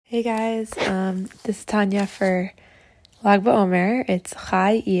Hey guys, this is Tanya for LAG BEOMER. It's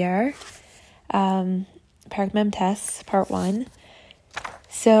Chai Iyar, Parak Mem Tes, Part 1.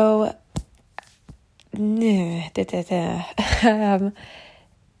 So,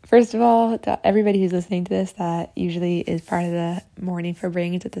 first of all, to everybody who's listening to this that usually is part of the morning for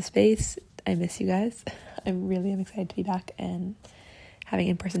bringing it to the space, I miss you guys. I'm excited to be back and having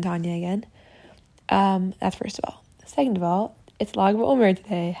in-person Tanya again. That's first of all. Second of all, it's LAG BEOMER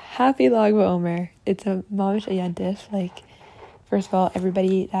today. Happy LAG BEOMER. It's a mamish ayantif. First of all,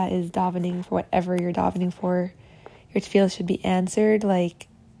 everybody that is davening for whatever you're davening for, your tefillah should be answered,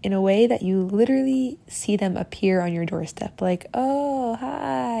 in a way that you literally see them appear on your doorstep. Oh,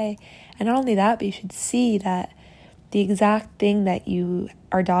 hi. And not only that, but you should see that the exact thing that you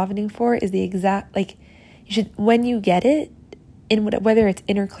are davening for is the exact, you should, when you get it, whether it's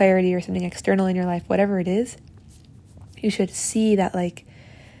inner clarity or something external in your life, whatever it is, you should see that,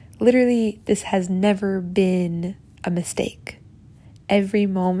 literally, this has never been a mistake. Every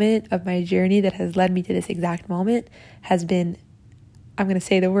moment of my journey that has led me to this exact moment has been, I'm going to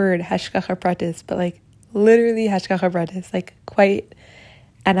say the word, hashgacha pratis, but, literally hashgacha pratis, quite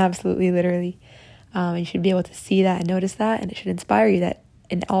and absolutely literally. You should be able to see that and notice that, and it should inspire you that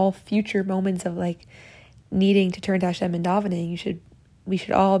in all future moments of, needing to turn to HASHEM and davening, we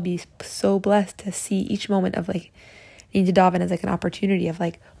should all be so blessed to see each moment of, need to daven as an opportunity of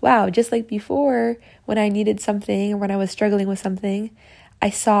wow, just like before when I needed something or when I was struggling with something, I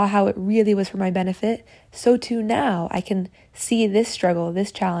saw how it really was for my benefit. So too now I can see this struggle,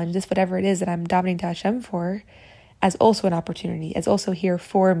 this challenge, this whatever it is that I'm davening to HASHEM for as also an opportunity, as also here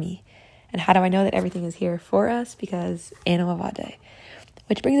for me. And how do I know that everything is here for us? Because Eno Avade.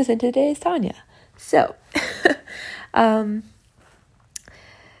 Which brings us into today's Tanya. So,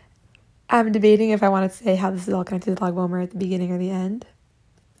 I'm debating if I want to say how this is all connected to LAG BEOMER at the beginning or the end.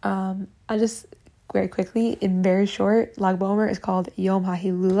 I'll just very quickly, in very short, LAG BEOMER is called Yom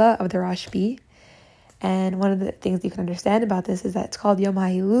HaHilula of the Rashbi. And one of the things you can understand about this is that it's called Yom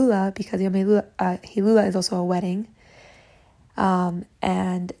HaHilula because Yom Hilula is also a wedding.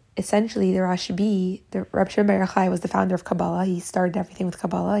 And essentially the Rashbi, the Rashbi Bar Yochai was the founder of Kabbalah. He started everything with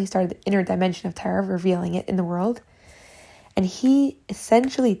Kabbalah. He started the inner dimension of Torah, revealing it in the world. And he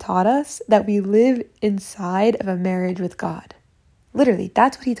essentially taught us that we live inside of a marriage with God. Literally,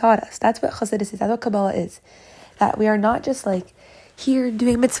 that's what he taught us. That's what Chassidus is. That's what Kabbalah is. That we are not just here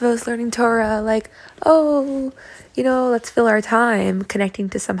doing mitzvahs, learning Torah, let's fill our time connecting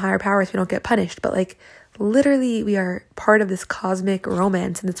to some higher power so we don't get punished. But literally, we are part of this cosmic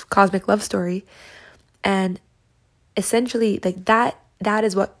romance and this cosmic love story. And essentially, that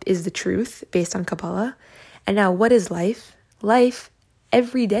is what is the truth based on Kabbalah. And now, what is life? Life,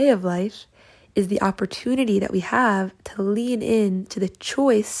 every day of life, is the opportunity that we have to lean in to the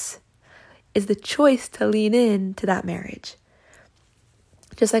choice to lean in to that marriage.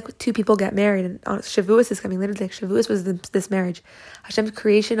 Just like two people get married, and Shavuos is coming, literally Shavuos was this marriage. Hashem's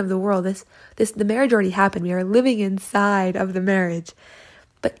creation of the world, the marriage already happened. We are living inside of the marriage.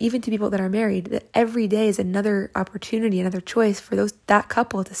 But even to people that are married, that every day is another opportunity, another choice for that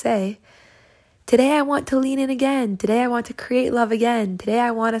couple to say, today I want to lean in again. Today I want to create love again. Today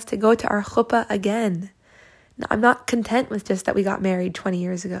I want us to go to our chuppah again. I'm not content with just that we got married 20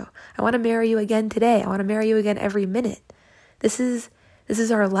 years ago. I want to marry you again today. I want to marry you again every minute. This is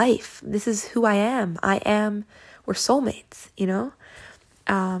our life. This is who I am. We're soulmates,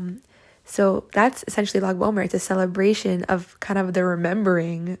 So that's essentially LAG BEOMER. It's a celebration of kind of the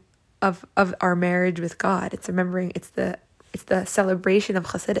remembering of our marriage with God. It's remembering, it's the celebration of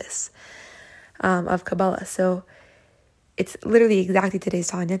Chassidus. Of Kabbalah. So it's literally exactly today's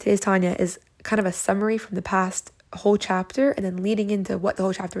Tanya. Today's Tanya is kind of a summary from the past whole chapter and then leading into what the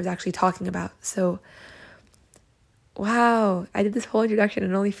whole chapter was actually talking about. So, wow, I did this whole introduction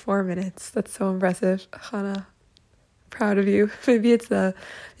in only 4 minutes. That's so impressive. Chana, proud of you. Maybe it's the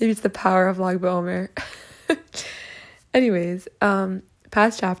power of LAG BEOMER. Anyways,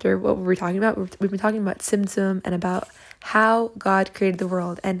 past chapter, what were we talking about? We've been talking about tzimtzum and about how God created the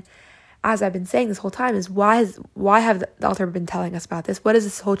world. And as I've been saying this whole time, is why have the Alter been telling us about this? What has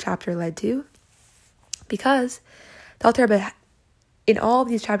this whole chapter led to? Because the Alter in all of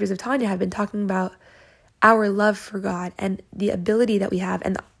these chapters of Tanya have been talking about our love for God and the ability that we have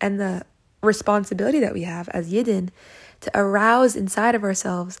and the responsibility that we have as Yidden to arouse inside of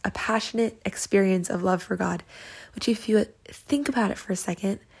ourselves a passionate experience of love for God. Which, if you think about it for a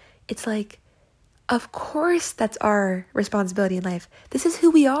second, it's of course that's our responsibility in life. This is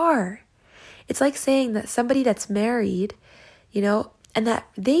who we are. It's like saying that somebody that's married, and that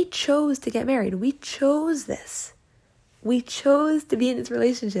they chose to get married. We chose this. We chose to be in this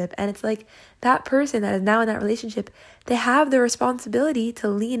relationship. And it's like that person that is now in that relationship, they have the responsibility to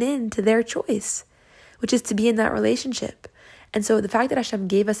lean into their choice, which is to be in that relationship. And so the fact that Hashem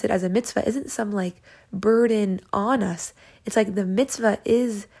gave us it as a mitzvah isn't some like burden on us. It's like the mitzvah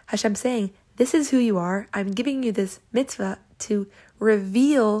is Hashem saying, this is who you are. I'm giving you this mitzvah to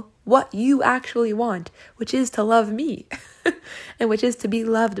reveal what you actually want, which is to love me and which is to be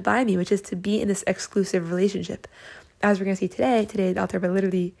loved by me, which is to be in this exclusive relationship. As we're going to see today the Alter Rebbe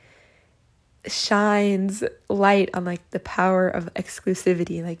literally shines light on like the power of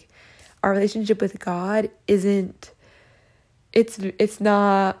exclusivity. Like our relationship with God isn't, it's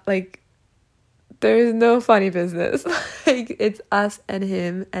not like, there's no funny business. Like it's us and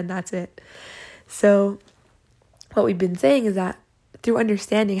him and that's it. So what we've been saying is that through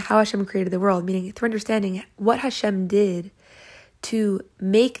understanding how Hashem created the world, meaning through understanding what Hashem did to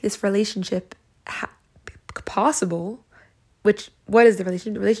make this relationship possible, what is the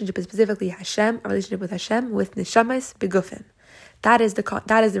relationship? The relationship is specifically Hashem, a relationship with Hashem, with neshamas begufim. That is the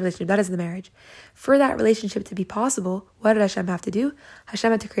relationship, that is the marriage. For that relationship to be possible, what did Hashem have to do?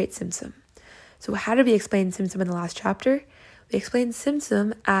 Hashem had to create tzimtzum. So how did we explain tzimtzum in the last chapter? We explained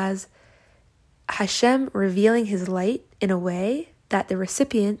tzimtzum as Hashem revealing his light in a way that the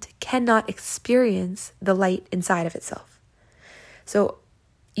recipient cannot experience the light inside of itself. So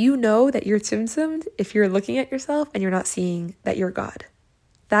you know that you're tzimtzumed if you're looking at yourself and you're not seeing that you're God.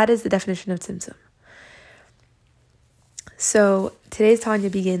 That is the definition of tzimtzum. So today's Tanya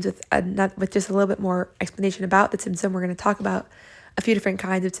begins with just a little bit more explanation about the tzimtzum. We're going to talk about a few different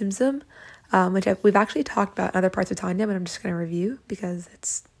kinds of tzimtzum, which we've actually talked about in other parts of Tanya, but I'm just going to review because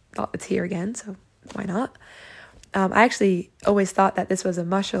it's here again, so why not? I actually always thought that this was a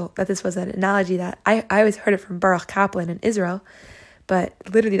mashal, that this was an analogy that I always heard it from Baruch Kaplan in Israel, but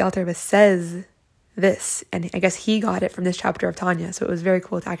literally the Alter Rebbe says this, and I guess he got it from this chapter of Tanya, so it was very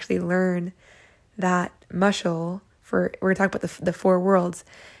cool to actually learn that mashal. We're going to talk about the four worlds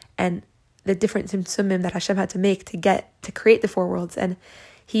and the different tzimtzumim that Hashem had to make to create the four worlds, and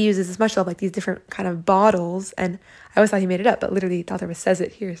he uses this mashal of like these different kind of bottles, and I always thought he made it up, but literally the Alter Rebbe says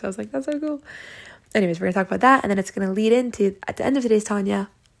it here, so I was like, that's so cool. Anyways, we're going to talk about that, and then it's going to lead into, at the end of today's Tanya,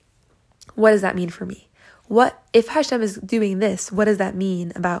 what does that mean for me? What, if Hashem is doing this, what does that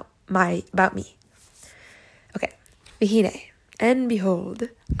mean about me? Okay. V'hine, and behold,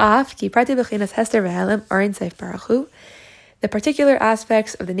 af ki prati b'chinas hester v'helem arin seif baruch hu, the particular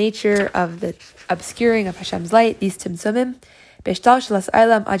aspects of the nature of the obscuring of Hashem's light, these tzimtzumim, b'shtal shalas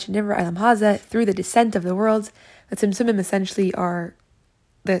aylam ad shenivra aylam hazeh, through the descent of the worlds. The tzimtzumim essentially are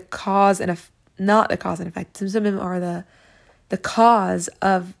the cause and not the cause and effect. Tzimtzumim are the cause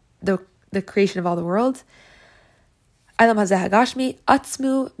of the creation of all the worlds. Aylam hazeh hagashmi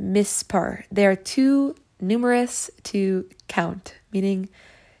atzmu mispar. They are too numerous to count, meaning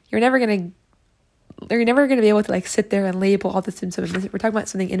you're never gonna be able to like sit there and label all the tzimtzumim. We're talking about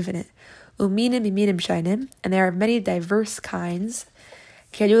something infinite. Uminim iminim shainim, and there are many diverse kinds.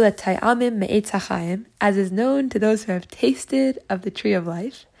 Geula IS, as is known to those who have tasted of the tree of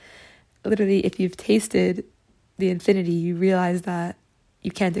life. Literally, if you've tasted the infinity, you realize that you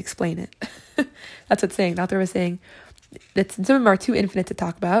can't explain it. That's what's saying. The author was saying that some of them are too infinite to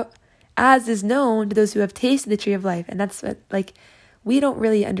talk about, as is known to those who have tasted the tree of life. And that's what, like, we don't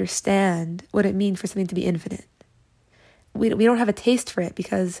really understand what it means for something to be infinite. We don't have a taste for it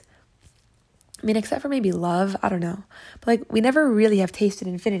because, I mean, except for maybe love, I don't know. But like, we never really have tasted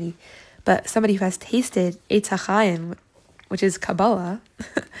infinity. But somebody who has tasted HASHEM, which is Kabbalah,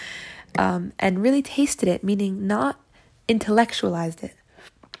 and really tasted it, meaning not intellectualized it.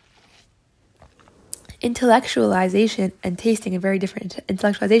 Intellectualization and tasting are very different.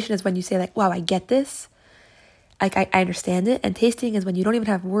 Intellectualization is when you say like, wow, I get this. Like, I understand it. And tasting is when you don't even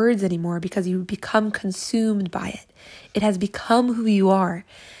have words anymore because you become consumed by it. It has become who you are.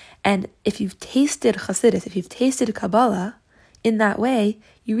 And if you've tasted Chassidus, if you've tasted Kabbalah in that way,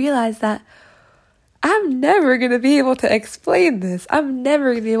 you realize that I'm never going to be able to explain this. I'm never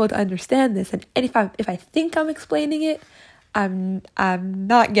going to be able to understand this. And if I think I'm explaining it, I'm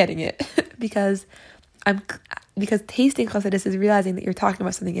not getting it because tasting Chassidus is realizing that you're talking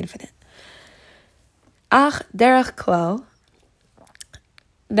about something infinite. Ach derech klal.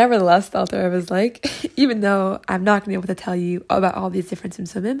 Nevertheless, the Alter Rebbe is like, even though I'm not going to be able to tell you about all these different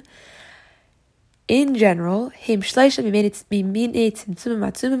tzimtzumim, in general,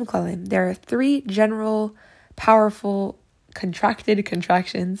 there are three general, powerful, contracted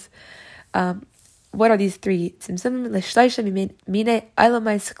contractions. What are these three tzimtzumim?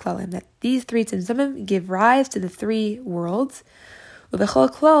 That these three tzimtzumim give rise to the three worlds.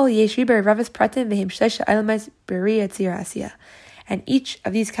 And each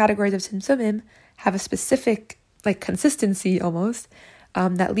of these categories of tzimtzumim have a specific, consistency almost,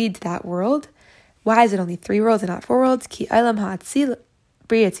 that lead to that world. Why is it only 3 worlds and not 4 worlds? Ki elam ha'atzil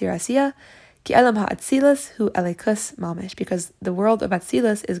b'ri yatzir asiya, ki elam ha'atzilus hu elikus mamish. Because the world of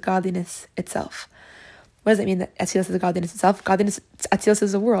Atzilus is godliness itself. What does it mean that Atzilus is godliness itself? Atzilus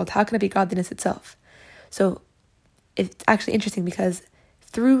is a world. How can it be godliness itself? So it's actually interesting because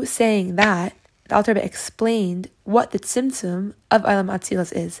through saying that, the Alter Rebbe explained what the tzimtzum of Olam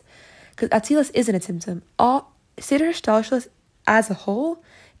Atzilus is. Because Atzilus isn't a tzimtzum. All Seder Shtalshlus as a whole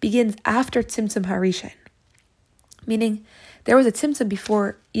begins after tzimtzum harishon. Meaning, there was a tzimtzum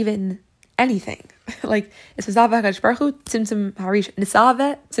before even anything. It's Nisava HaKadosh Baruch Hu, tzimtzum harishon.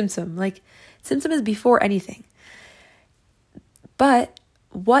 Nisava, tzimtzum. Tzimtzum is before anything. But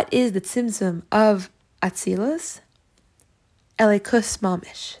what is the tzimtzum of Atzilus? Elikus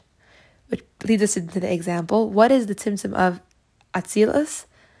mamish. Which leads us into the example. What is the tzimtzum of Atzilus?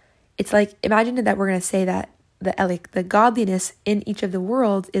 It's imagine that we're going to say that the godliness in each of the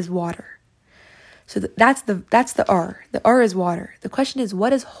worlds is water. So that's the R. The R is water. The question is,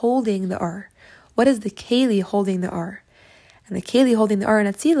 what is holding the R? What is the keli holding the R? And the keli holding the R in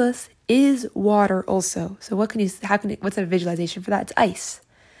Atzilus is water also. So what's a visualization for that? It's ice.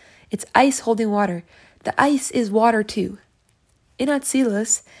 It's ice holding water. The ice is water too. In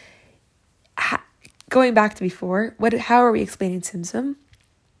Atzilus, going back to before, how are we explaining tzimtzum?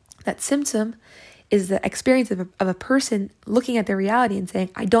 That tzimtzum is the experience of a person looking at their reality and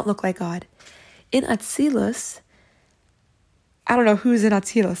saying, I don't look like God. In Atzilus, I don't know who's in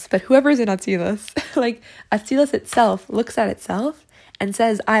Atzilus, but whoever's in Atzilus, Atzilus itself looks at itself and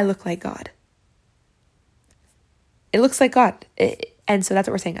says, I look like God. It looks like God. And so that's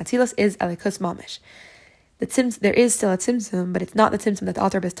what we're saying. Atzilus is elikus mamish. There is still a tzimtzum, but it's not the tzimtzum that the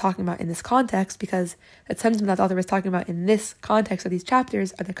Alter Rebbe is talking about in this context, because the tzimtzum that the Alter Rebbe is talking about in this context of these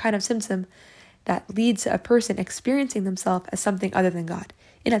chapters are the kind of tzimtzum that leads to a person experiencing themselves as something other than God.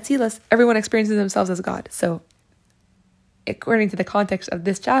 In Atzilus, everyone experiences themselves as God. So, according to the context of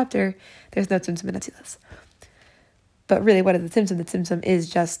this chapter, there's no tzimtzum in Atzilus. But really, what is the tzimtzum? The tzimtzum is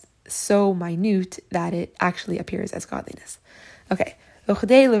just so minute that it actually appears as godliness. Okay. What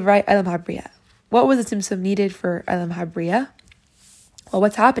was the tzimtzum needed for Olam HaBriya? Well,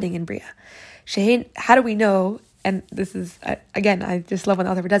 what's happening in Bria? How do we know, and this is, again, I just love when the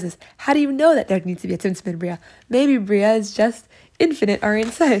Alter Rebbe does this, how do you know that there needs to be a tzimtzum in Bria? Maybe Bria is just infinite or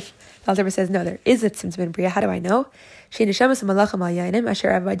Ein Sof. The Alter Rebbe says, no, there is a tzimtzum in Bria. How do I know? Because in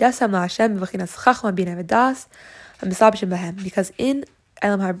Olam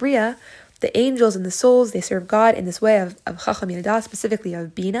HaBriya, the angels and the souls, they serve God in this way of Chacham Yinadah, specifically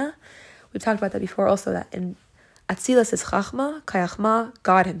of Bina. We've talked about that before also, that in Atzilus is Chachma, Kayachma,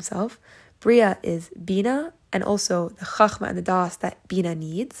 God himself. Bria is Bina, and also the Chachma and the Das that Bina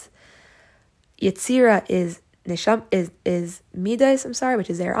needs. Yetzira is Nisham, is Midas, which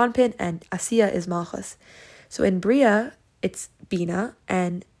is their Anpin, and Asiya is Malchus. So in Bria, it's Bina,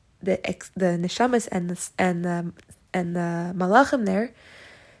 and the Neshamas and the Malachim there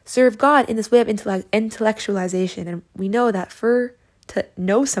serve God in this way of intellectualization. And we know that to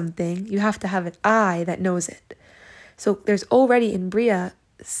know something, you have to have an eye that knows it. So there's already in Bria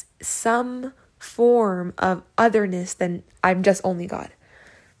some form of otherness than I'm just only God.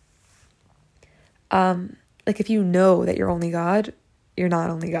 If you know that you're only God, you're not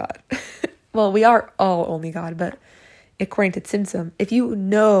only God. Well, we are all only God, but according to tzimtzum, if you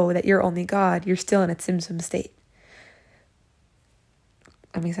know that you're only God, you're still in a tzimtzum state.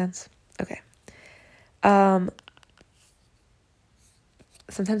 That makes sense? Okay.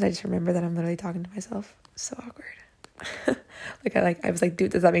 Sometimes I just remember that I'm literally talking to myself. So awkward. I was like,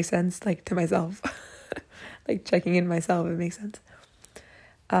 dude, does that make sense? To myself. Checking in myself, it makes sense.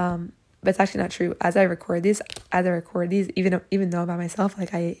 But it's actually not true. As I record these, even though I'm by myself,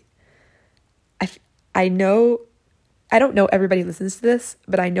 I know, I don't know everybody listens to this,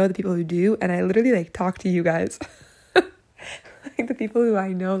 but I know the people who do, and I literally talk to you guys. The people who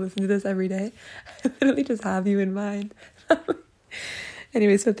I know listen to this every day. I literally just have you in mind.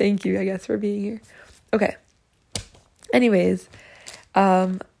 Anyway, so thank you, I guess, for being here. Okay. Anyways,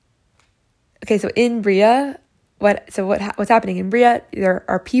 okay, so in Bria, what's happening in Bria? There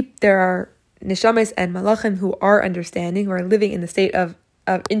are neshamas and malachim who are understanding, who are living in the state of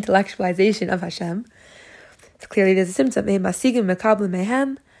intellectualization of HaShem. So clearly, there's a tzimtzum masigim mekablim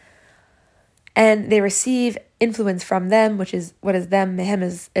mehem, and they receive influence from them, which is what is them. Mehem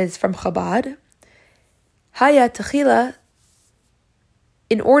is from Chabad. Haya techila.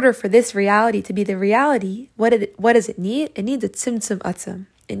 in order for this reality to be the reality, what does it need? It needs a tzimtzum.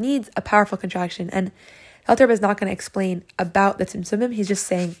 It needs a powerful contraction. And the Alter Rebbe is not going to explain about the tzimtzumim. He's just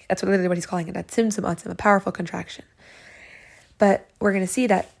saying, that's literally what he's calling it, a tzimtzum, a powerful contraction. But we're going to see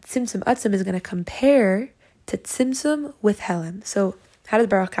that tzimtzum atzum is going to compare to tzimtzum with helem. So how does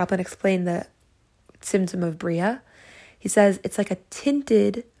Baruch Kaplan explain the tzimtzum of Bria? He says it's like a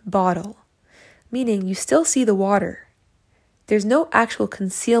tinted bottle, meaning you still see the water. There's no actual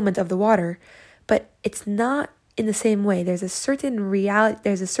concealment of the water, but it's not in the same way. There's a certain reality,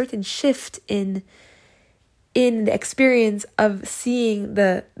 there's a certain shift in the experience of seeing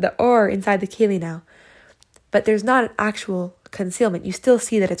the or inside the keli now. But there's not an actual concealment. You still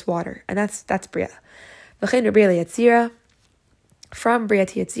see that it's water, and that's Bria. V'chein Bria liyatzira, from Bria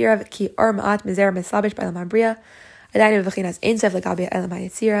to Yetzira, ki or ma'at mizer mislabish b'elam Bria, adayin v'chinas ein sof l'gabi elam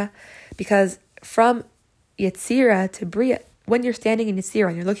Yetzira, because from Yetzira to Bria, when you're standing in Yetzira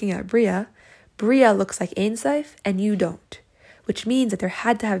and you're looking at Bria looks like Ein Sof and you don't, which means that there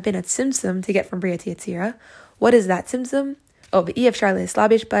had to have been a tzimtzum to get from Bria to Yetzira. What is that tzimtzum? Oh, v'iyef shar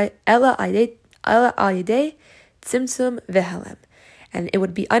le'eslabish by ela al yedei tzimtzum v'helem, and it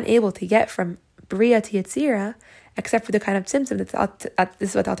would be unable to get from Bria to Yetzira except for the kind of tzimtzum this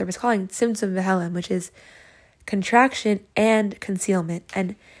is what the Alter Rebbe is calling tzimtzum v'helem, which is contraction and concealment.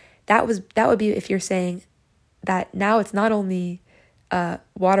 And that would be if you're saying that now it's not only a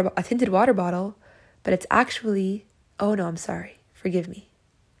tinted water bottle, but it's actually, oh no, I'm sorry. Forgive me.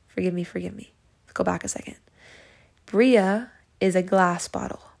 Let's go back a second. Bria is a glass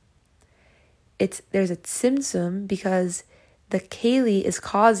bottle. There's a tzimtzum because the keli is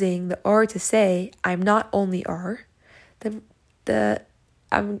causing the or to say, I'm not only or.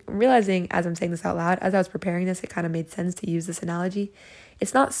 I'm realizing as I'm saying this out loud, as I was preparing this, it kind of made sense to use this analogy.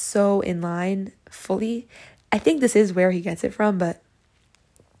 It's not so in line fully. I think this is where he gets it from, but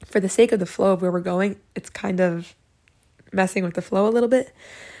for the sake of the flow of where we're going, it's kind of messing with the flow a little bit,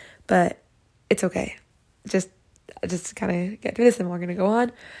 but it's okay. Just kind of get through this and we're going to go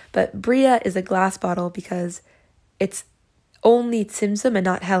on. But Bria is a glass bottle because it's only tzimtzum and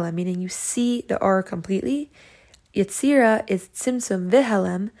not helem, meaning you see the or completely. Yetzira is tzimtzum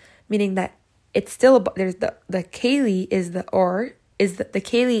v'helem, meaning that it's still there's the keli is the or is the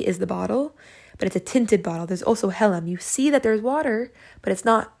keli is the bottle, but it's a tinted bottle. There's also helem. You see that there's water, but it's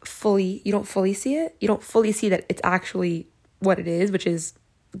not fully. You don't fully see it. You don't fully see that it's actually what it is, which is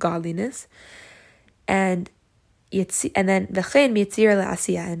godliness. And then v'chein miyetzira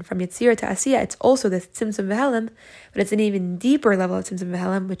le'asiya, and from yetzira to asiya, it's also the tzimtzum v'helem, but it's an even deeper level of tzimtzum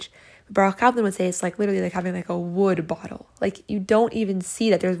v'helem, which Baruch Kaplan would say it's like literally like having like a wood bottle. Like you don't even see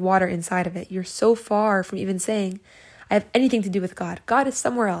that there's water inside of it. You're so far from even saying, I have anything to do with God. God is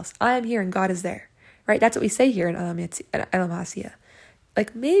somewhere else. I am here and God is there. Right? That's what we say here in Elam Hasiya.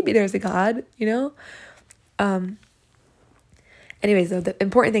 Like maybe there's a God, you know? Anyways, though, the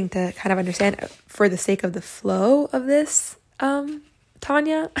important thing to kind of understand for the sake of the flow of this,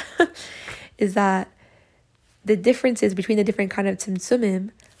 Tanya, is that the differences between the different kind of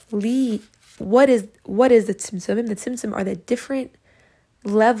tzimtzumim what is the tzimtzumim? The tzimtzum are the different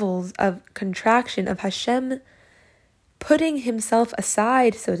levels of contraction of HASHEM putting himself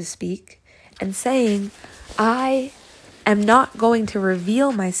aside, so to speak, and saying, I am not going to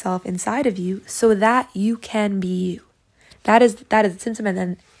reveal myself inside of you so that you can be you. That is the tzimtzum, and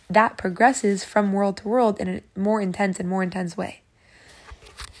then that progresses from world to world in a more intense way.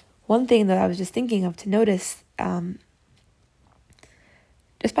 One thing that I was just thinking of to notice,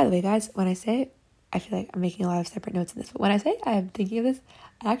 just by the way, guys, when I say it, I feel like I'm making a lot of separate notes in this, but when I say I am thinking of this,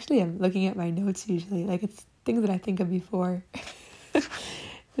 I actually am looking at my notes usually. Like, it's things that I think of before.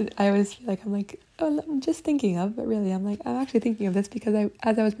 I always feel like I'm like, oh, I'm just thinking of, but really I'm like, I'm actually thinking of this because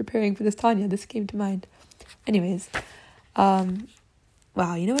as I was preparing for this Tanya, this came to mind. Anyways, wow,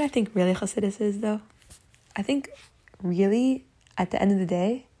 you know what I think really Chassidus is, though? I think really, at the end of the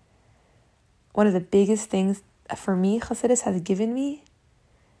day, one of the biggest things for me Chassidus has given me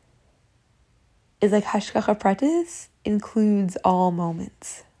is like Hashgacha Pratis includes all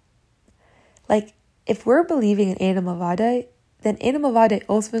moments. Like, if we're believing in Ein Mavadai, then Ein Mavadai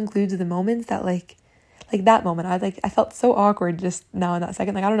also includes the moments that like that moment. I felt so awkward just now in that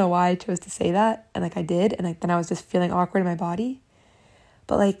second. Like, I don't know why I chose to say that, and like I did, and like then I was just feeling awkward in my body.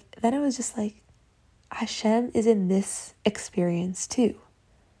 But like then it was just like, Hashem is in this experience too.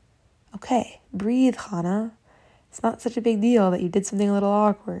 Okay, breathe, Chana. It's not such a big deal that you did something a little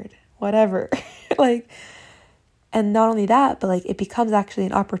awkward. Whatever. Like, and not only that, but like it becomes actually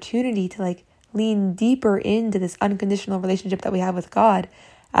an opportunity to like lean deeper into this unconditional relationship that we have with God,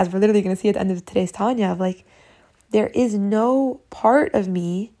 as we're literally going to see at the end of today's Tanya, of like there is no part of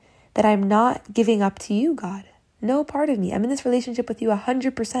me that I'm not giving up to you, God. No part of me. I'm in this relationship with you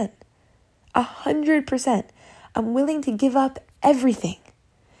 100%. 100%. I'm willing to give up everything.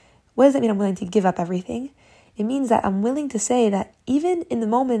 What does that mean, I'm willing to give up everything? It means that I'm willing to say that even in the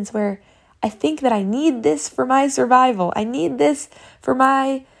moments where I think that I need this for my survival, I need this for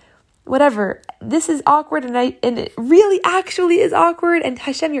my whatever, this is awkward and it really actually is awkward, and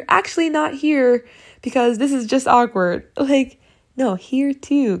HaShem, you're actually not here because this is just awkward. Like, no, here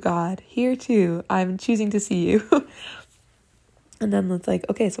too, God, here too, I'm choosing to see you. And then it's like,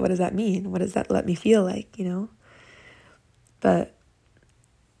 okay, so what does that mean? What does that let me feel like, But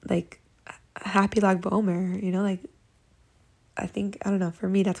like, happy LAG BEOMER, like, I think, I don't know, for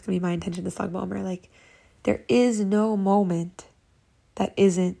me, that's going to be my intention this LAG BEOMER. Like, there is no moment that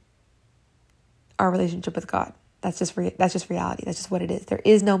isn't our relationship with God. That's just reality. That's just what it is. There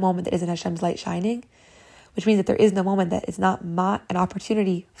is no moment that isn't Hashem's light shining, which means that there is no moment that is not an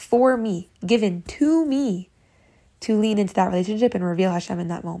opportunity for me, given to me, to lean into that relationship and reveal Hashem in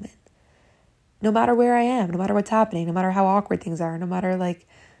that moment. No matter where I am, no matter what's happening, no matter how awkward things are, no matter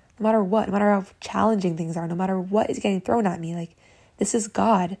what, no matter how challenging things are, no matter what is getting thrown at me, like, this is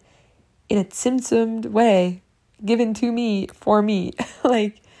God in a tzimtzumed way given to me for me.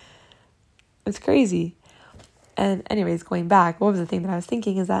 Like, it's crazy. And anyways, going back, what was the thing that I was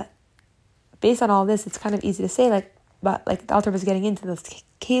thinking is that based on all this, it's kind of easy to say, but the Alter was getting into this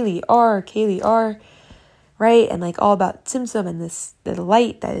Keli R, right? And like all about tzimtzum and the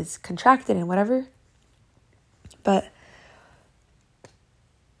light that is contracted and whatever. But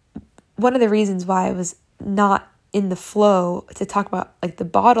one of the reasons why I was not in the flow to talk about like the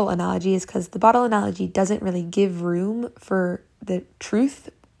bottle analogy is because the bottle analogy doesn't really give room for the truth,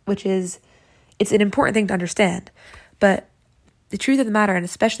 which is, it's an important thing to understand. But the truth of the matter, and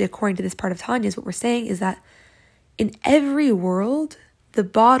especially according to this part of Tanya, is what we're saying is that in every world, the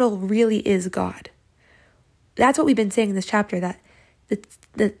bottle really is God. That's what we've been saying in this chapter, that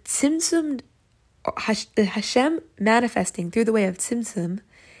the tzimtzum, the Hashem manifesting through the way of tzimtzum,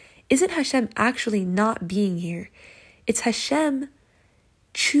 isn't Hashem actually not being here. It's Hashem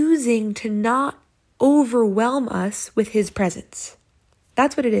choosing to not overwhelm us with his presence.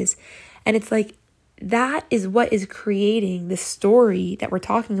 That's what it is. And it's like, that is what is creating this story that we're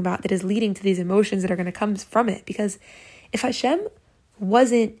talking about, that is leading to these emotions that are going to come from it. Because if Hashem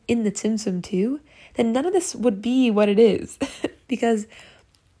wasn't in the tzimtzum too, then none of this would be what it is. Because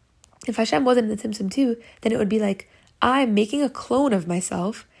if Hashem wasn't in the tzimtzum too, then it would be like, I'm making a clone of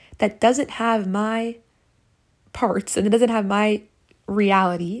myself that doesn't have my parts and it doesn't have my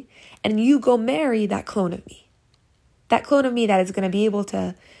reality, and you go marry that clone of me. That clone of me that is going to be able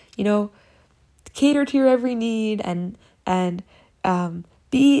to, cater to your every need and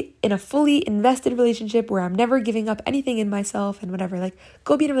be in a fully invested relationship where I'm never giving up anything in myself and whatever. Like,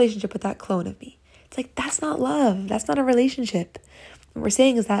 go be in a relationship with that clone of me. It's like, that's not love. That's not a relationship. What we're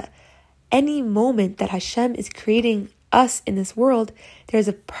saying is that any moment that Hashem is creating us in this world, there's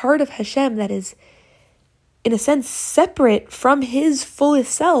a part of Hashem that is, in a sense, separate from his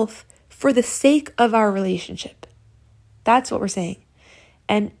fullest self for the sake of our relationship. That's what we're saying.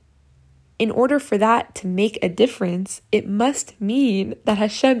 And in order for that to make a difference, it must mean that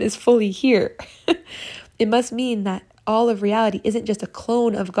Hashem is fully here. It must mean that all of reality isn't just a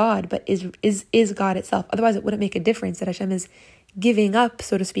clone of God, but is God itself. Otherwise, it wouldn't make a difference that Hashem is giving up,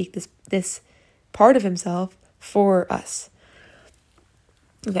 so to speak, this part of himself for us.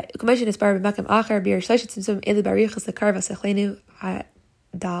 Okay.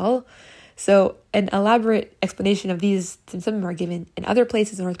 So an elaborate explanation of these tzimtzum are given in other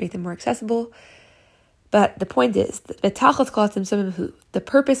places in order to make them more accessible. But the point is, the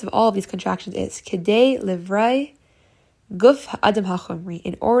purpose of all of these contractions is kedei livrai guf ha'adam hachomri,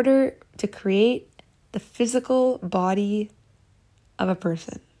 in order to create the physical body of a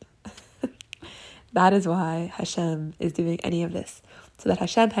person. That is why Hashem is doing any of this, so that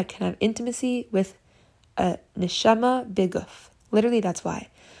Hashem can have intimacy with a neshama biguf. Literally, that's why.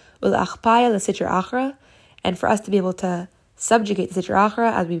 And for us to be able to subjugate the Sitra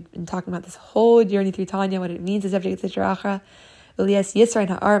Achra, as we've been talking about this whole journey through Tanya, what it means to subjugate the Sitra Achra,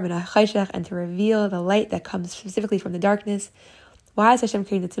 and to reveal the light that comes specifically from the darkness. Why is Hashem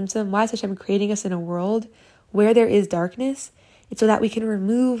creating the tzimtzum? Why is Hashem creating us in a world where there is darkness? It's so that we can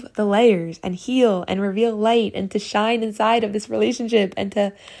remove the layers and heal and reveal light and to shine inside of this relationship and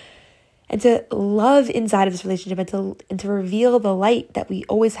to love inside of this relationship and to reveal the light that we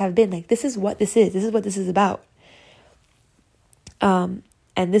always have been. Like, this is what this is. This is what this is about. And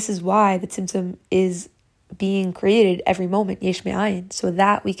this is why the tzimtzum is being created every moment, yesh me'ayin, so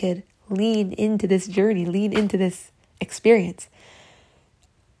that we could lean into this journey, lean into this experience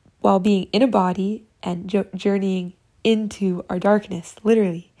while being in a body and journeying into our darkness,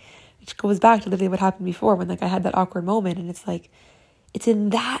 literally. Which goes back to literally what happened before when I had that awkward moment, and it's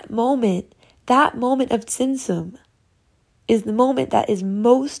in that moment of tzimtzum is the moment that is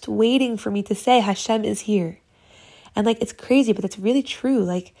most waiting for me to say HASHEM is here. And it's crazy, but it's really true.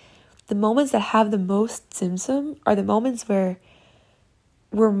 The moments that have the most tzimtzum are the moments where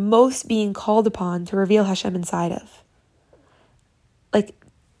we're most being called upon to reveal HASHEM inside of.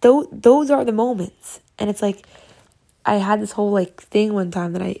 Those are the moments. And it's I had this whole thing one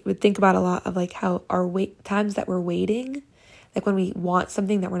time that I would think about a lot of how our times that we're waiting, when we want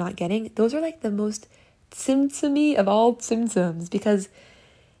something that we're not getting, those are the most tzimtzum-y of all tzimtzums, because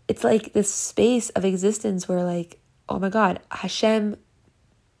it's this space of existence where oh my God, HASHEM,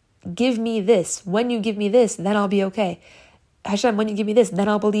 give me this. When you give me this, then I'll be okay. HASHEM, when you give me this, then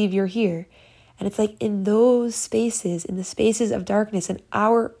I'll believe you're here. And it's in those spaces, in the spaces of darkness, in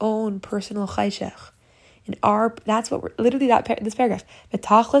our own personal chayshech, that's what we're literally this paragraph.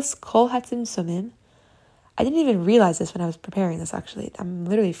 V'tachlis kol hatzimtzumim. I didn't even realize this when I was preparing this. Actually, I'm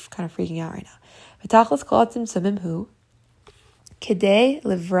literally kind of freaking out right now. V'tachlis kol hatzimtzumim hu kedei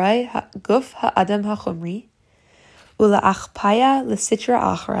livrei guf ha'adam hachumri ula'achpaya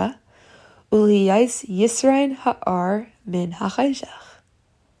l'sitra achra uliyais yisrain ha'ar min ha'chayshech.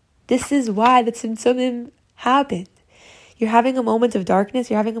 This is why the tzimtzumim happened. You're having a moment of darkness.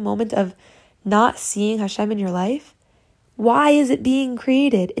 You're having a moment of not seeing HASHEM in your life. Why is it being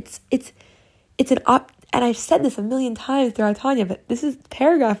created? It's and I've said this a million times throughout Tanya, but this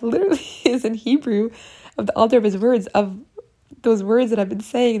paragraph literally is in Hebrew of the altar of his words, of those words that I've been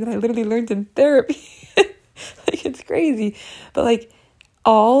saying that I literally learned in therapy. It's crazy. But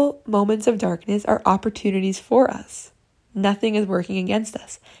all moments of darkness are opportunities for us. Nothing is working against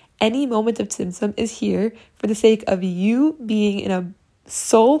us. Any moment of tzimtzum is here for the sake of you being in a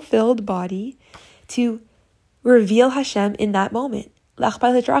soul-filled body to reveal HASHEM in that moment. To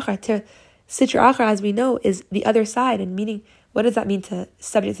sitra achra, as we know, is the other side. And meaning, what does that mean to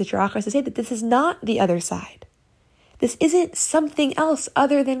subject sitra achra? To say that this is not the other side. This isn't something else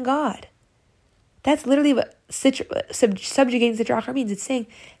other than God. That's literally what subjugating sitra achra means. It's saying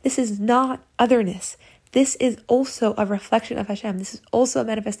this is not otherness. This is also a reflection of HASHEM. This is also a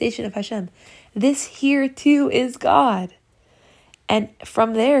manifestation of HASHEM. This here too is God. And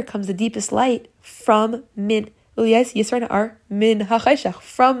from there comes the deepest light from min ha'chayshech,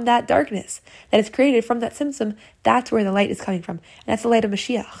 from that darkness that is created from that tzimtzum. That's where the light is coming from. And that's the light of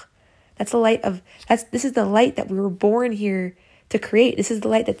Moshiach. This is the light that we were born here to create. This is the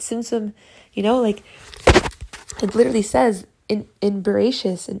light that tzimtzum, it literally says in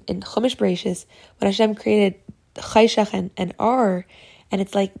Bereshis, in Chumash Bereshis, when HASHEM created chayshech and ar, and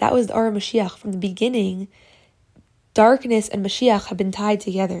it's that was the ar of Mashiach from the beginning. Darkness and Mashiach have been tied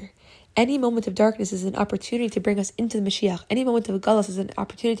together. Any moment of darkness is an opportunity to bring us into the Mashiach. Any moment of Golus is an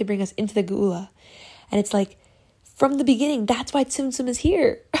opportunity to bring us into the Geula. And it's from the beginning, that's why tzimtzum is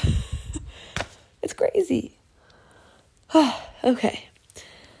here. It's crazy. Okay.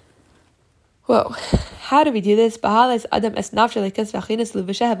 Whoa. How do we do this?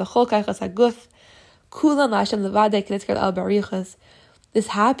 This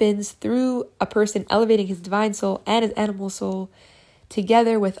happens through a person elevating his divine soul and his animal soul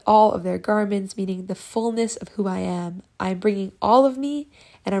together with all of their garments, meaning the fullness of who I am. I'm bringing all of me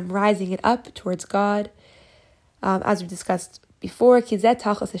and I'm rising it up towards God. As we discussed before, this is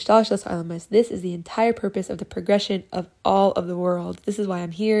the entire purpose of the progression of all of the world. This is why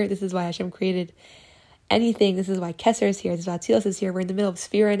I'm here. This is why HASHEM created anything. This is why Keser is here. This is why Tzilas is here. We're in the middle of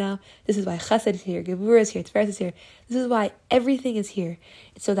Sphere right now. This is why Chesed is here. Gevurah is here. Tiferes is here. This is why everything is here.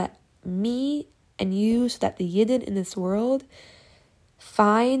 It's so that me and you, so that the Yidden in this world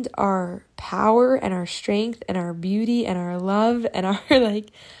find our power and our strength and our beauty and our love and our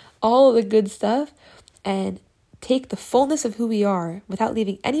all of the good stuff, and take the fullness of who we are without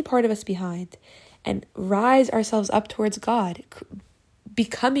leaving any part of us behind and rise ourselves up towards God,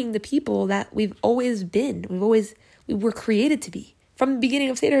 becoming the people that we've always been. We were created to be from the beginning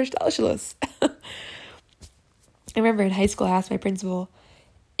of Seder Shtalshalos. I remember in high school I asked my principal,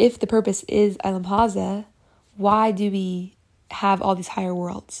 if the purpose is Olam Hazeh, why do we have all these higher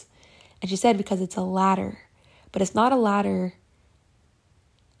worlds? And she said, because it's a ladder. But it's not a ladder.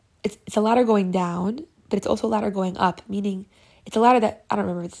 It's a ladder going down, but it's also a ladder going up, meaning it's a ladder that, I don't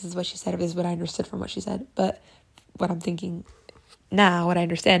remember if this is what she said or this is what I understood from what she said, but what I'm thinking now, what I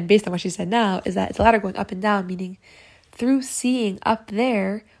understand based on what she said now, is that it's a ladder going up and down, meaning through seeing up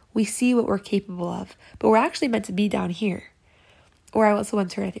there, we see what we're capable of, but we're actually meant to be down here. or I also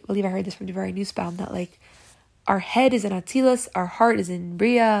once heard, I believe I heard this from Devari Nussbaum, that like our head is in Atzilus, our heart is in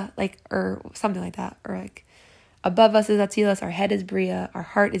Bria, like, or something like that, or like above us is Atzilus, our head is Bria, our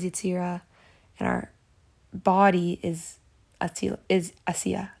heart is Yitzira, and our body is Asiya.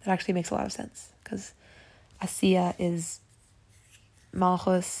 That actually makes a lot of sense, because Asiya is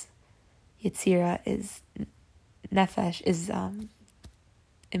Malchus, Yitzira is Nefesh, is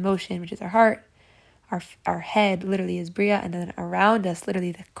emotion, which is our heart. Our head literally is Bria, and then around us,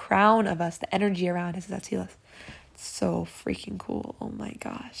 literally the crown of us, the energy around us is Atzilus. So freaking cool. Oh my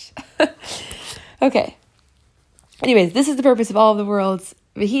gosh. Okay. Anyways, this is the purpose of all of the worlds.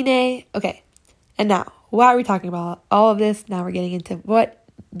 Vihine. Okay. And now, why are we talking about all of this? Now we're getting into what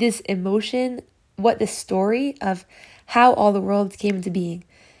this emotion, what this story of how all the worlds came into being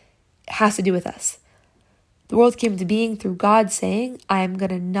has to do with us. The worlds came into being through God saying, I'm going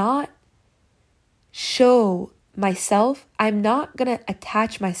to not show myself, I'm not going to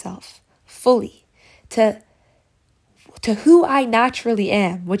attach myself fully to who I naturally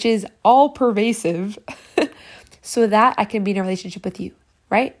am, which is all pervasive, so that I can be in a relationship with you,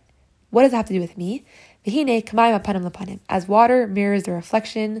 right? What does it have to do with me? V'hine kamayim apanim lapanim. As water mirrors the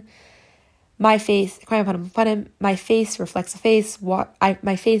reflection, my face, kamayim apanim lapanim, my face reflects the face,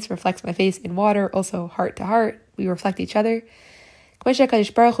 my face reflects my face in water, also heart to heart, we reflect each other. Just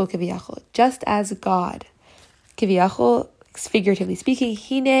as God, kiviyachol, figuratively speaking,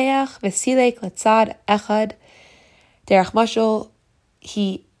 hineach v'silek letzad echad derech mashal,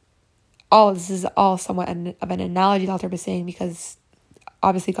 this is all somewhat of an analogy the author is saying, because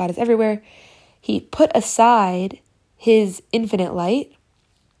obviously God is everywhere. He put aside his infinite light,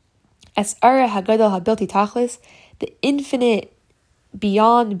 es'ara hagadol habilti tachlis, the infinite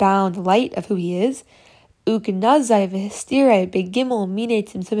beyond bound light of who he is, ugnazai v'histirai begimel mine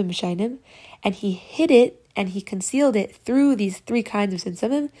tzimtzumim b'shainim, and he hid it and he concealed it through these three kinds of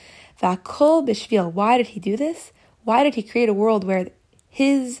tzimtzumim. V'akol b'shvil. Why did he do this? Why did he create a world where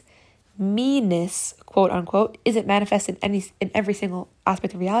his meanness, quote unquote, isn't manifested in every single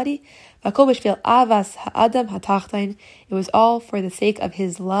aspect of reality? V'akol b'shvil avas ha'adam hatachtain. It was all for the sake of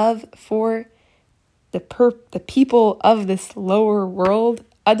his love for the people of this lower world.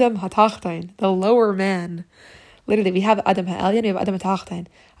 Adam hatachtain, the lower man. Literally, we have Adam ha'elyon, we have Adam hatachtain.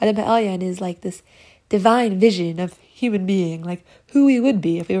 Adam ha'elyon is like this divine vision of human being, like who we would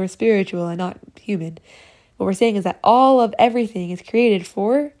be if we were spiritual and not human. What we're saying is that all of everything is created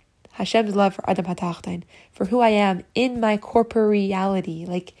for Hashem's love for Adam hatachtain, for who I am in my corporeality,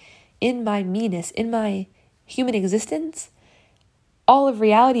 like in my meanness, in my human existence. All of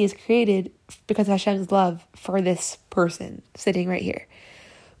reality is created because of Hashem's love for this person sitting right here.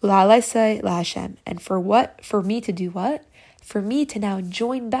 And for what? For me to do what? For me to now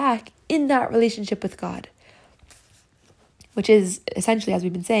join back in that relationship with God, which is essentially, as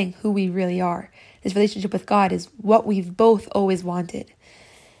we've been saying, who we really are. This relationship with God is what we've both always wanted.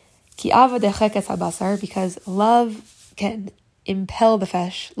 Because love can impel the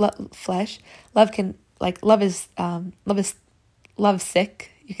flesh. Love can, like, love is love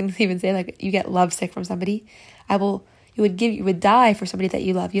sick. You can even say, like, you get love sick from somebody. You would die for somebody that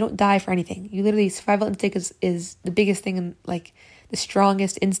you love. You don't die for anything. You literally, survival instinct is the biggest thing, and like the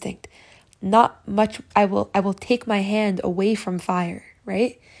strongest instinct. Not much. I will take my hand away from fire,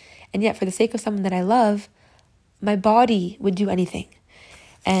 right? And yet, for the sake of someone that I love, my body would do anything.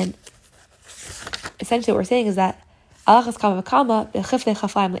 And essentially, what we're saying is that oh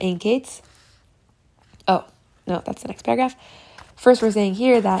no, that's the next paragraph. First, we're saying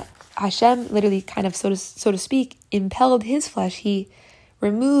here that Hashem literally kind of, so to speak, impelled his flesh. He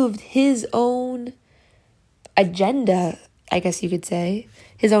removed his own agenda, I guess you could say,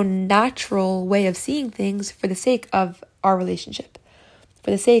 his own natural way of seeing things for the sake of our relationship,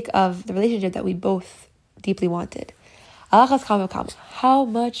 for the sake of the relationship that we both deeply wanted. How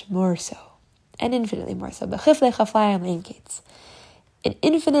much more so? And infinitely more so. An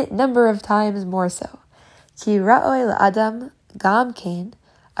infinite number of times more so. Ki ra'oi la'adam gam kain.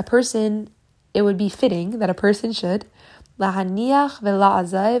 A person, it would be fitting that a person should lahaniach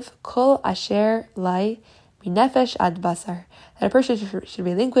ve'la'azav kol asher lai minefesh ad basar, that a person should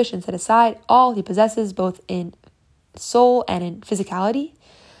relinquish and set aside all he possesses, both in soul and in physicality,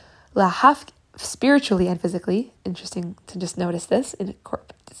 spiritually and physically. Interesting to just notice this,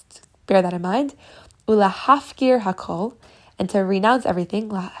 just bear that in mind. Ulahafkir hakol, and to renounce everything.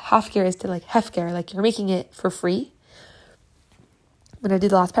 Hafkir is to like hefker, like you're making it for free. I'm going to do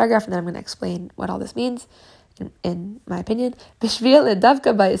the last paragraph and then I'm going to explain what all this means, in my opinion. In order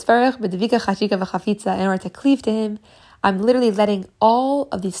to cleave to him, I'm literally letting all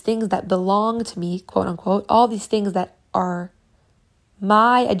of these things that belong to me, quote unquote, all these things that are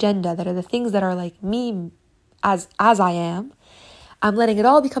my agenda, that are the things that are like me as I am, I'm letting it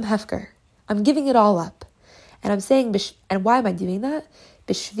all become hefker. I'm giving it all up. And I'm saying, and why am I doing that?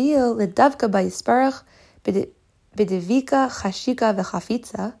 Bishvil ledavka ba'yisparach b'devika chashika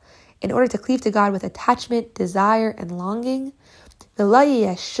v'chafitza, in order to cleave to God with attachment, desire, and longing, and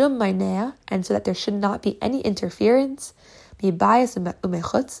so that there should not be any interference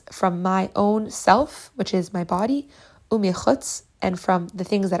from my own self, which is my body, and from the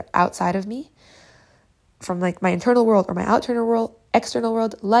things that are outside of me, from like my internal world or my external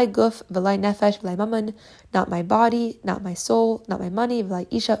world, like guf, v'lai nefesh, v'lai mammon, not my body, not my soul, not my money, v'lai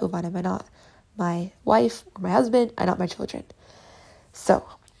isha uvanim, and not my wife or my husband, and not my children. So,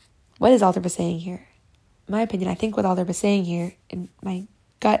 what is Alter saying here? In my opinion, I think what Alter saying here, and my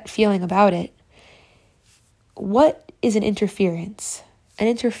gut feeling about it, what is an interference? An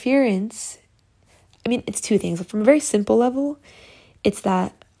interference, I mean, it's two things. From a very simple level, it's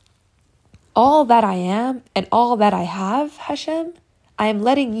that all that I am and all that I have, Hashem, I am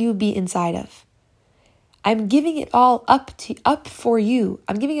letting you be inside of. I'm giving it all up for you.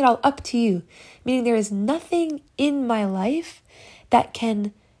 I'm giving it all up to you. Meaning there is nothing in my life that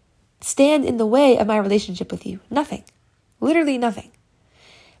can stand in the way of my relationship with you. Nothing. Literally nothing.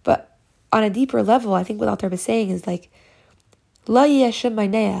 But on a deeper level, I think what Alter is saying is like, La yeshem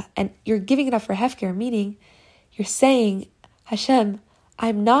mainea, and you're giving it up for hefker, meaning you're saying, Hashem,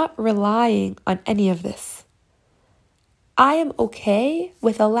 I'm not relying on any of this. I am okay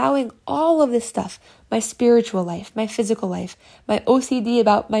with allowing all of this stuff, my spiritual life, my physical life, my OCD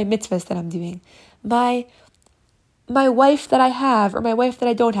about my mitzvahs that I'm doing, my wife that I have or my wife that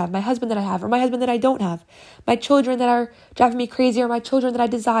I don't have, my husband that I have or my husband that I don't have, my children that are driving me crazy or my children that I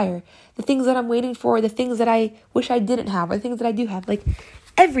desire, the things that I'm waiting for, the things that I wish I didn't have or the things that I do have, like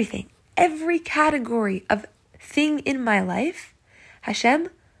everything, every category of thing in my life, Hashem,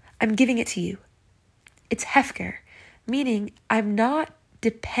 I'm giving it to you. It's hefker, meaning I'm not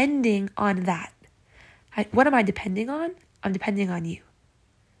depending on that. What am I depending on? I'm depending on you.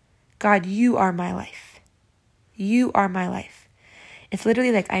 God, you are my life. You are my life. It's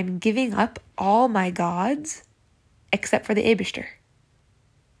literally like I'm giving up all my gods except for the Aybeshter.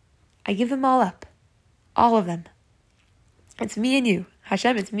 I give them all up. All of them. It's me and you.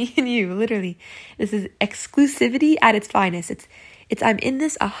 Hashem, it's me and you, literally. This is exclusivity at its finest. It's I'm in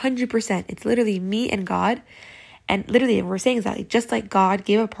this 100%. It's literally me and God. And literally, what we're saying is that just like God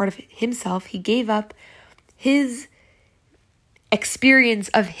gave up part of himself, he gave up his experience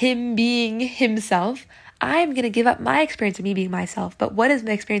of him being himself. I'm going to give up my experience of me being myself. But what is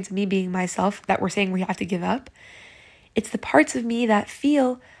my experience of me being myself that we're saying we have to give up? It's the parts of me that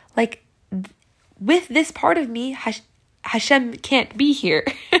feel like with this part of me, Hashem can't be here.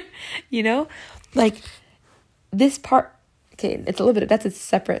 You know? Like this part, okay, it's a little bit, that's a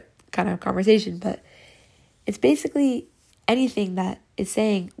separate kind of conversation, but it's basically anything that is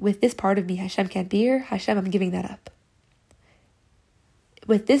saying with this part of me, Hashem can't be here. Hashem, I'm giving that up.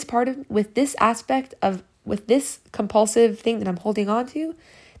 With this aspect of, with this compulsive thing that I'm holding on to,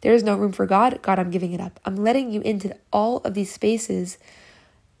 there is no room for God. God, I'm giving it up. I'm letting you into all of these spaces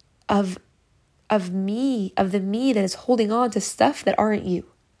of me, of the me that is holding on to stuff that aren't you.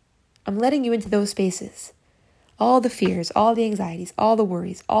 I'm letting you into those spaces. All the fears, all the anxieties, all the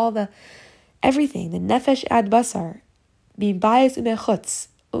worries, all the everything, the nefesh ad basar, being bias umechutz,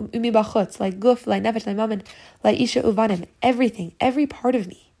 umibachutz, like guf, like nefesh, like mammon, like isha uvanim, everything, every part of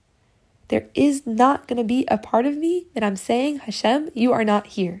me. There is not going to be a part of me that I'm saying, Hashem, you are not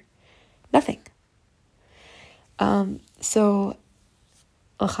here. Nothing. So,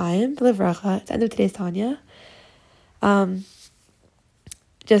 l'chaim, b'levracha, it's the end of today's Tanya.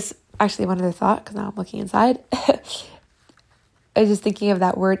 Just actually one other thought, because now I'm looking inside. I was just thinking of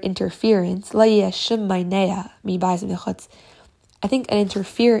that word interference. I think an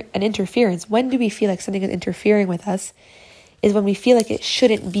interference, when do we feel like something is interfering with us, is when we feel like it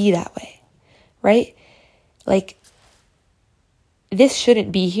shouldn't be that way, right? Like, this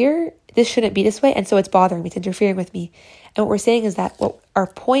shouldn't be here, this shouldn't be this way, and so it's bothering me, it's interfering with me. And what we're saying is that what our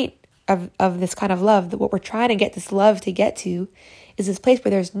point of this kind of love, that what we're trying to get this love to get to, is this place where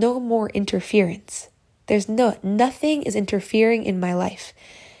there's no more interference. Nothing is interfering in my life.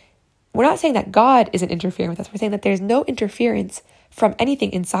 We're not saying that God isn't interfering with us. We're saying that there's no interference from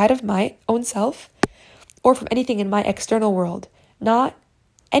anything inside of my own self or from anything in my external world. Not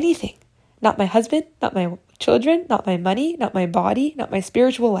anything. Not my husband, not my children, not my money, not my body, not my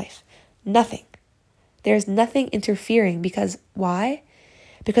spiritual life. Nothing. There's nothing interfering because why?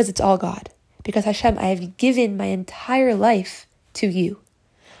 Because it's all God. Because Hashem, I have given my entire life to you.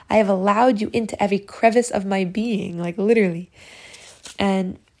 I have allowed you into every crevice of my being, like literally.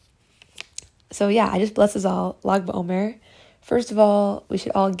 And so yeah, I just bless us all. Lag BEOMER. First of all, we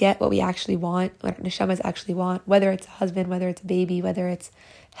should all get what we actually want, what neshamas actually want, whether it's a husband, whether it's a baby, whether it's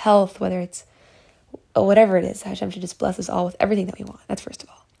health, whether it's whatever it is. Hashem should just bless us all with everything that we want. That's first of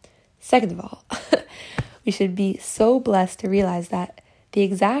all. Second of all, we should be so blessed to realize that the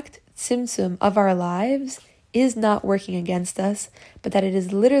exact tzimtzum of our lives is not working against us, but that it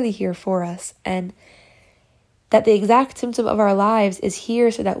is literally here for us, and that the exact tzimtzum of our lives is here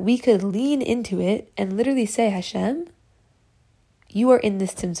so that we could lean into it and literally say, Hashem, you are in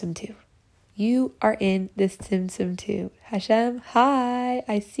this tzimtzum too. You are in this tzimtzum too. Hashem, hi,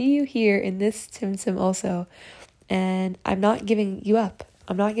 I see you here in this tzimtzum also. And I'm not giving you up.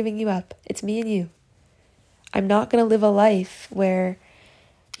 I'm not giving you up. It's me and you. I'm not going to live a life where,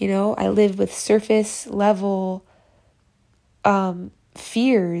 I live with surface level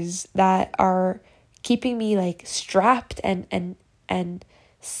fears that are keeping me like strapped and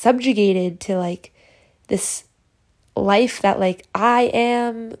subjugated to like this life that like I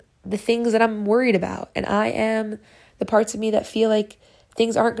am the things that I'm worried about, and I am the parts of me that feel like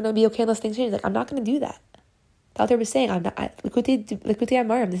things aren't going to be okay unless things change. Like, I'm not going to do that. The author was saying, I'm not, Likutei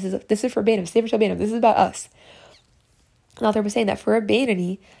Amarim, this is for Beinum, Sefer Shel Beinum, this is about us. The author was saying that for a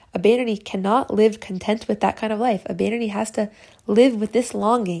Beinoni cannot live content with that kind of life. A Beinoni has to live with this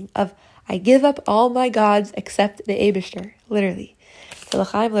longing of, I give up all my gods except the Aybeshter, literally. So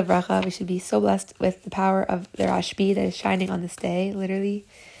l'chaim levracha, we should be so blessed with the power of the Rashbi that is shining on this day, literally,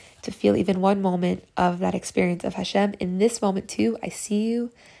 to feel even one moment of that experience of Hashem. In this moment too, I see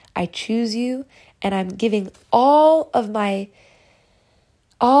you, I choose you, and I'm giving all of the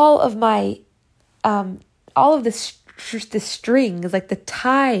strings, like the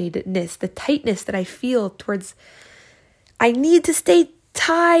tightness that I feel towards, I need to stay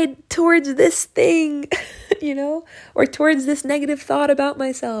tied towards this thing, or towards this negative thought about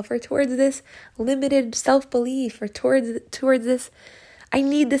myself, or towards this limited self-belief, or towards this, I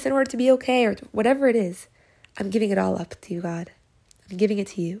need this in order to be okay, or whatever it is. I'm giving it all up to you, God. I'm giving it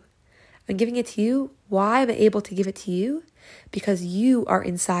to you. I'm giving it to you. Why am I able to give it to you? Because you are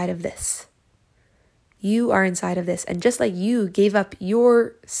inside of this. You are inside of this. And just like you gave up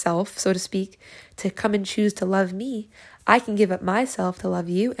yourself, so to speak, to come and choose to love me, I can give up myself to love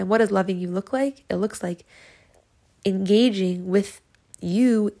you. And what does loving you look like? It looks like engaging with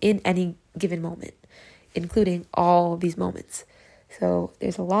you in any given moment, including all these moments. So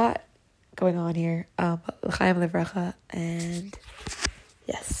there's a lot going on here. L'chaim levracha, and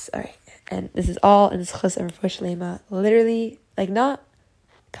yes, all right. And this is all in Zchus and Refuah Shlema, literally, like not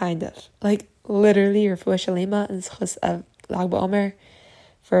kind of, like literally Refuah Shlema and Zchus of Lag BEOMER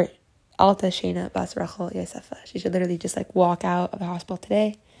for Alta Shena Bas Rachel Yosefa. She should literally just like walk out of the hospital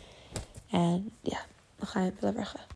today. And yeah, l'chaim levracha.